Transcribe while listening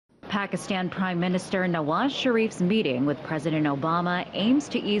Pakistan Prime Minister Nawaz Sharif's meeting with President Obama aims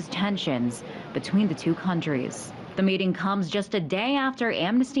to ease tensions between the two countries. The meeting comes just a day after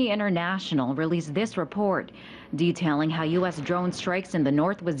Amnesty International released this report detailing how U.S. drone strikes in the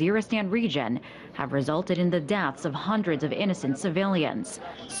North Waziristan region have resulted in the deaths of hundreds of innocent civilians,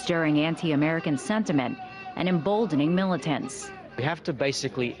 stirring anti-American sentiment and emboldening militants. We have to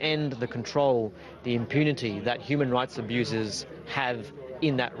basically end the control, the impunity that human rights abusers have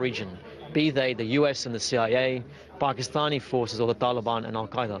in that region, be they the US and the CIA, Pakistani forces or the Taliban and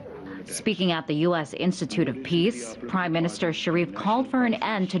Al-Qaeda. Speaking at the U.S. Institute of Peace, Prime Minister Sharif called for an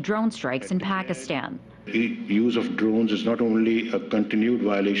end to drone strikes in Pakistan. The use of drones is not only a continued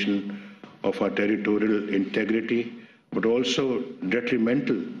violation of our territorial integrity, but also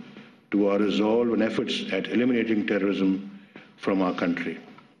detrimental to our resolve and efforts at eliminating terrorism from our country.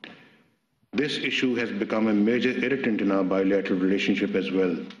 This issue has become a major irritant in our bilateral relationship as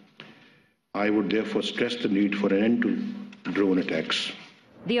well. I would therefore stress the need for an end to drone attacks.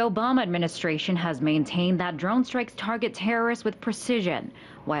 The Obama administration has maintained that drone strikes target terrorists with precision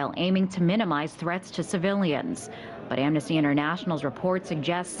while aiming to minimize threats to civilians. But Amnesty International's report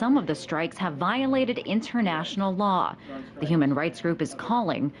suggests some of the strikes have violated international law. The human rights group is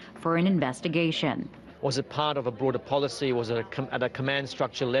calling for an investigation. Was it part of a broader policy? Was it at a command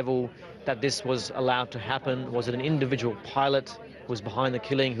structure level that this was allowed to happen? Was it an individual pilot who was behind the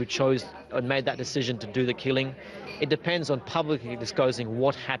killing who chose and made that decision to do the killing? It depends on publicly disclosing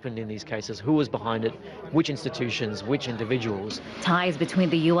what happened in these cases, who was behind it, which institutions, which individuals. Ties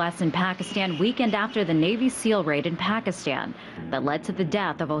between the U.S. and Pakistan weakened after the Navy SEAL raid in Pakistan that led to the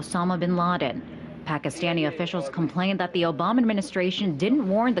death of Osama bin Laden. Pakistani officials complained that the Obama administration didn't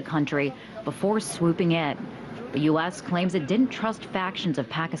warn the country before swooping in. The U.S. claims it didn't trust factions of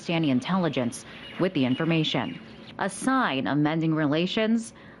Pakistani intelligence with the information. A sign of mending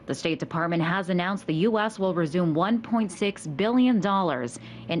relations, the State Department has announced the U.S. will resume $1.6 billion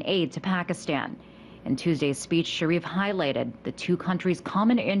in aid to Pakistan. In Tuesday's speech, Sharif highlighted the two countries'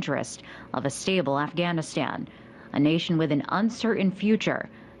 common interest of a stable Afghanistan, a nation with an uncertain future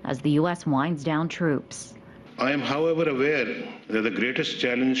as the U.S. winds down troops. I am, however, aware that the greatest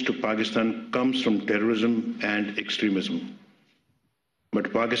challenge to Pakistan comes from terrorism and extremism.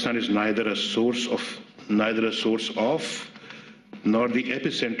 But Pakistan is neither a source of nor the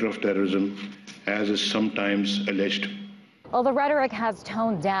epicenter of terrorism, as is sometimes alleged. Well, the rhetoric has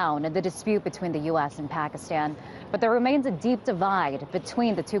toned down in the dispute between the U.S. and Pakistan, but there remains a deep divide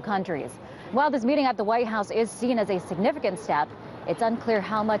between the two countries. While this meeting at the White House is seen as a significant step, it's unclear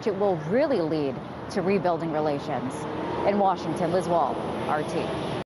how much it will really lead to rebuilding relations. In Washington, Liz Wall, RT.